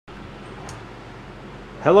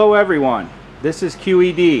Hello everyone, this is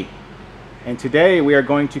QED, and today we are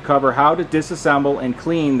going to cover how to disassemble and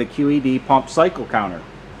clean the QED pump cycle counter.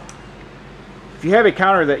 If you have a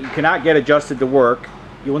counter that you cannot get adjusted to work,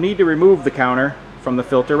 you will need to remove the counter from the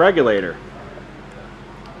filter regulator.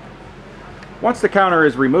 Once the counter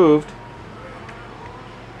is removed,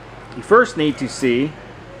 you first need to see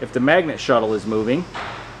if the magnet shuttle is moving.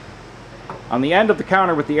 On the end of the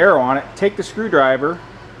counter with the arrow on it, take the screwdriver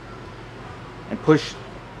and push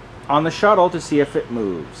on the shuttle to see if it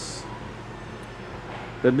moves.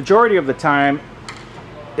 The majority of the time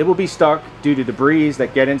it will be stuck due to debris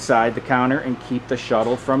that get inside the counter and keep the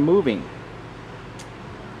shuttle from moving.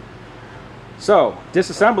 So,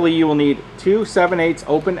 disassembly, you will need two 7/8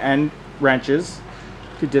 open end wrenches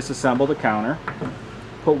to disassemble the counter.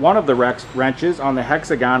 Put one of the wrenches on the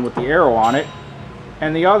hexagon with the arrow on it,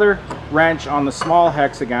 and the other wrench on the small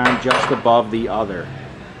hexagon just above the other.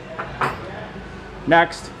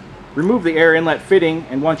 Next, remove the air inlet fitting,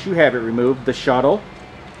 and once you have it removed, the shuttle,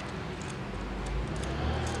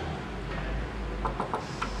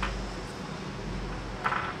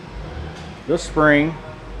 the spring,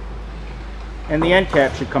 and the end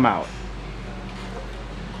cap should come out.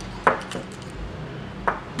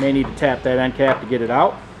 May need to tap that end cap to get it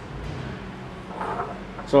out.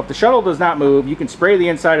 So if the shuttle does not move, you can spray the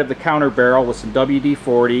inside of the counter barrel with some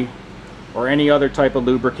WD-40 or any other type of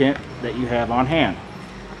lubricant that you have on hand.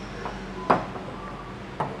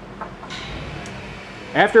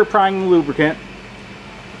 After applying the lubricant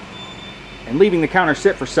and leaving the counter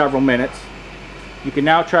sit for several minutes, you can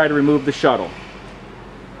now try to remove the shuttle.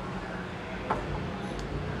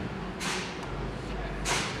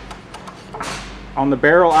 On the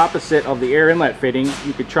barrel opposite of the air inlet fitting,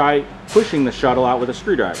 you could try pushing the shuttle out with a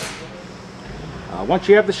screwdriver. Once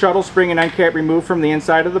you have the shuttle spring and end cap removed from the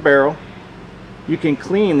inside of the barrel, you can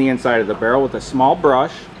clean the inside of the barrel with a small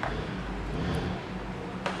brush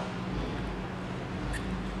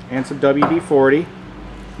and some WD-40.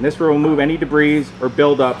 And this will remove any debris or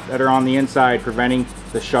buildup that are on the inside, preventing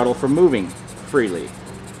the shuttle from moving freely.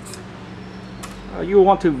 You will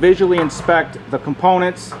want to visually inspect the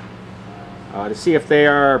components to see if they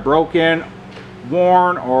are broken,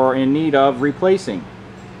 worn, or in need of replacing.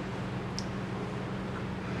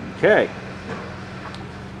 Okay.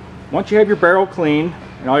 Once you have your barrel clean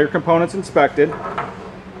and all your components inspected,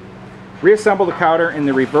 reassemble the counter in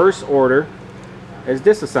the reverse order as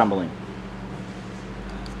disassembling.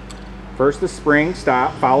 First the spring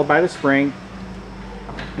stop, followed by the spring,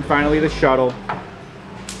 and finally the shuttle.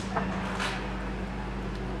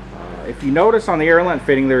 If you notice on the air inlet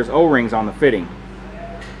fitting, there's O-rings on the fitting.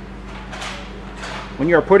 When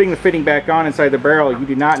you are putting the fitting back on inside the barrel, you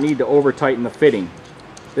do not need to over tighten the fitting.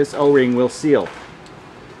 This O-ring will seal.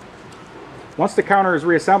 Once the counter is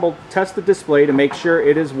reassembled, test the display to make sure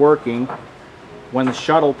it is working when the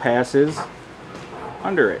shuttle passes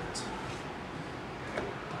under it.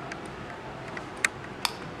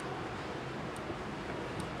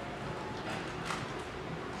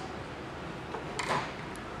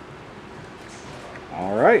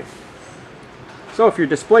 Alright, so if your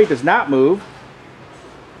display does not move,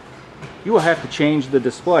 you will have to change the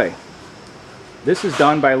display. This is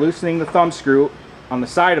done by loosening the thumb screw on the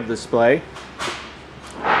side of the display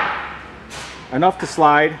enough to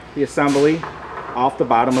slide the assembly off the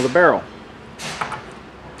bottom of the barrel.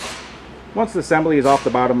 Once the assembly is off the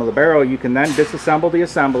bottom of the barrel, you can then disassemble the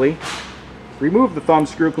assembly, remove the thumb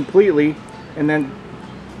screw completely, and then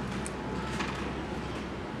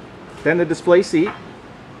the display seat,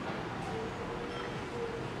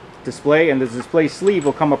 display, and the display sleeve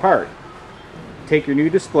will come apart. Take your new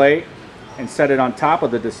display and set it on top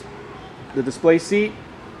of the display seat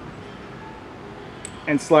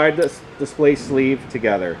and slide the display sleeve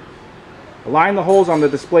together. Align the holes on the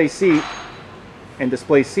display seat and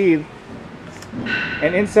display sleeve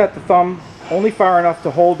and inset the thumb only far enough to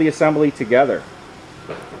hold the assembly together.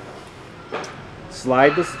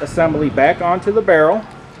 Slide this assembly back onto the barrel,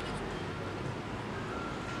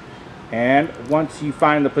 and once you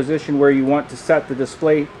find the position where you want to set the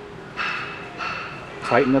display,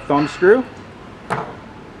 tighten the thumb screw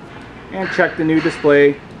and check the new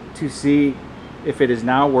display to see if it is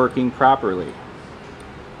now working properly.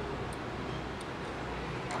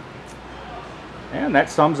 And that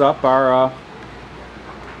sums up our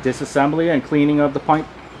disassembly and cleaning of the pump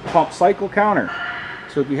cycle counter.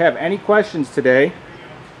 So if you have any questions today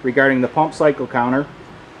regarding the pump cycle counter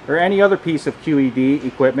or any other piece of QED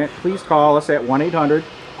equipment, please call us at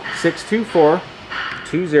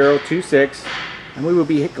 1-800-624-2026 and we will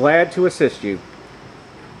be glad to assist you.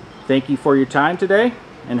 Thank you for your time today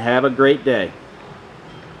and have a great day.